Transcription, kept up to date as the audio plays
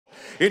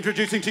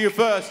Introducing to you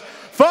first,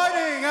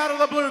 fighting out of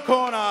the blue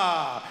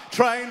corner,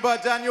 trained by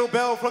Daniel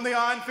Bell from the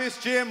Iron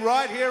Fist Gym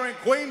right here in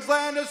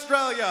Queensland,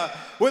 Australia,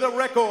 with a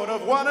record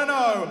of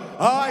 1-0,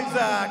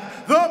 Isaac,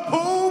 the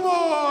Pool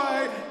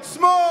Boy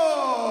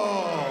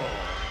Small.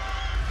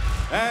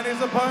 And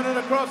his opponent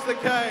across the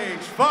cage,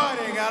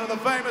 fighting out of the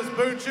famous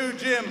Bunchu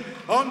Gym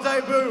on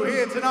debut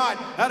here tonight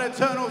at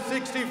Eternal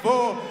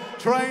 64,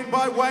 trained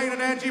by Wayne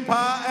and Angie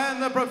Parr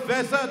and the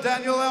Professor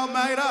Daniel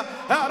Almeida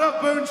out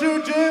of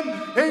Bunchu Gym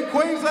in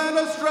Queensland,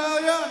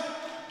 Australia,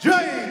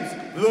 James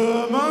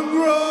the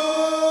Mongrel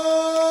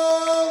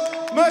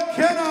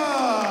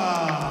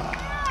McKenna.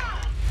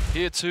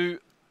 Here to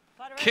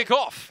kick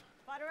off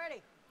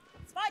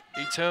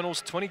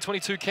Eternal's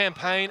 2022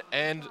 campaign,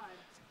 and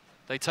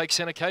they take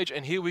centre cage,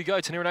 and here we go.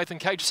 Tanira Nathan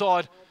cage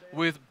side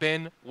with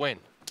Ben Wen.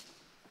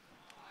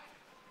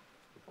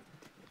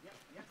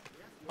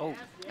 Oh,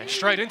 and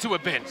straight into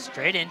it, Ben.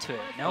 Straight into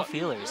it, no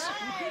feelers.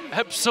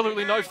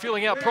 Absolutely no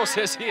feeling out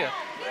process here.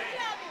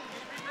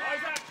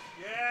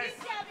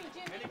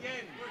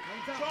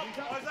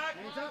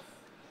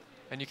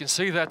 And you can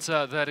see that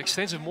that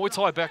extensive Muay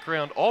Thai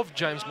background of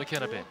James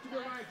McKenna, Ben.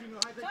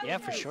 Yeah,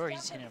 for sure.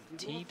 He's hitting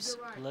teeps,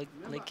 leg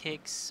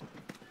kicks.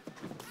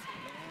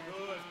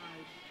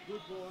 Good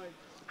boy.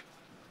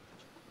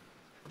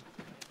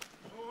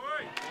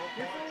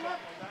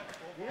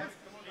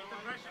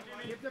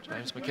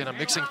 James McKenna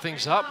mixing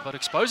things up, but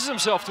exposes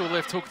himself to a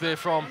left hook there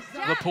from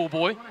the pool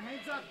boy.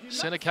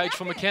 Centre cage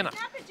for McKenna.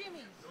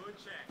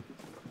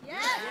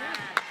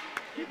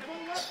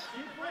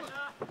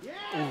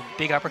 Ooh,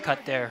 big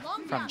uppercut there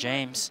from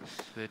James.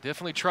 They're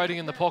definitely trading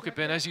in the pocket,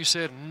 Ben. As you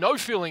said, no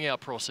feeling out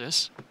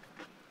process.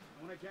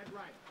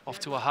 Off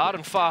to a hard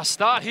and fast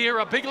start here.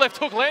 A big left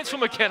hook lands for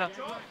McKenna.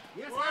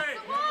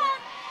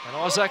 And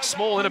Isaac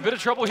Small in a bit of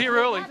trouble here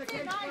early,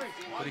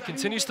 but he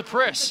continues to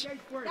press.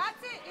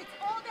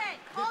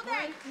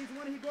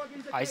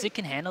 Isaac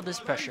can handle this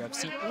pressure. I've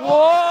seen.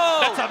 Whoa!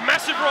 That's a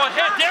massive right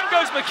hand. Down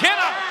goes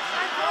McKenna.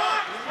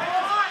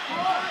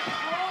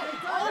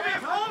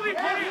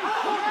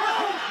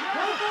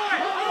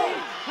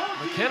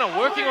 McKenna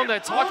working on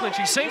that tie clinch.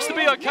 He seems to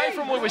be okay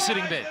from where we're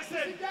sitting, Ben.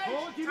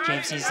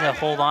 James needs to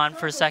hold on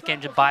for a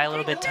second to buy a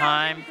little bit of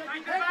time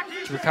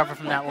to recover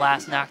from that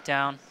last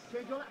knockdown.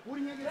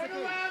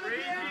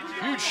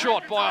 Huge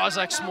shot by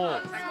Isaac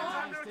Small.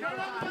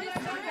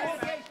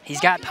 He's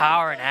got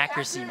power and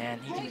accuracy, man.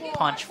 He can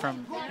punch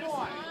from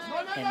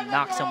and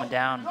knock someone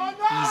down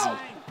easy.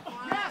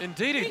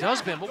 Indeed he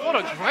does, Ben. But what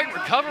a great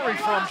recovery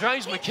from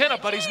James McKenna,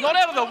 but he's not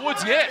out of the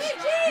woods yet.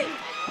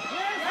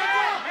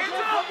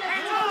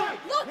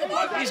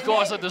 These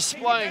guys are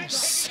displaying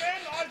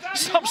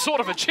some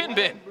sort of a chin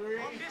bend.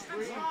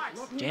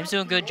 James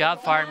doing a good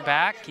job fighting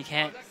back. You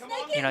can't,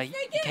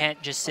 you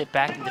can't just sit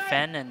back and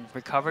defend and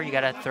recover. You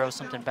got to throw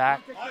something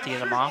back to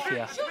get him off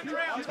you.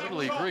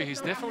 Totally agree.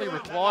 He's definitely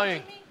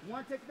replying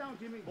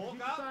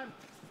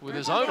with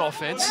his own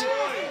offense.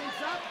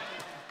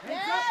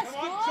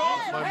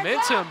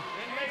 Momentum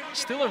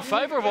still in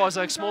favor of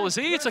Isaac Small as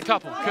he hits a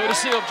couple,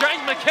 courtesy of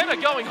James McKenna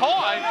going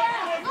high.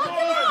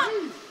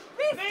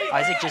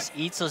 Isaac just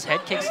eats those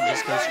head kicks and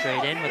just goes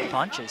straight in with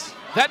punches.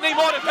 That knee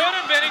might have hurt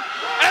him, Benny,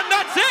 and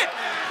that's it!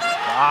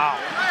 Wow.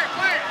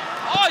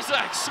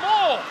 Isaac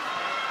Small!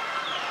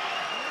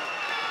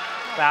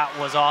 That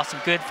was awesome.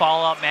 Good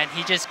follow-up, man.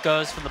 He just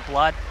goes for the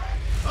blood.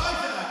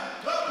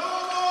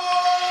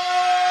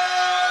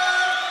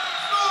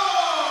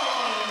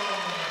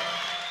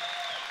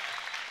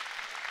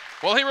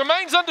 Well, he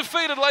remains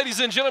undefeated, ladies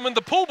and gentlemen,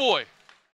 the pool boy.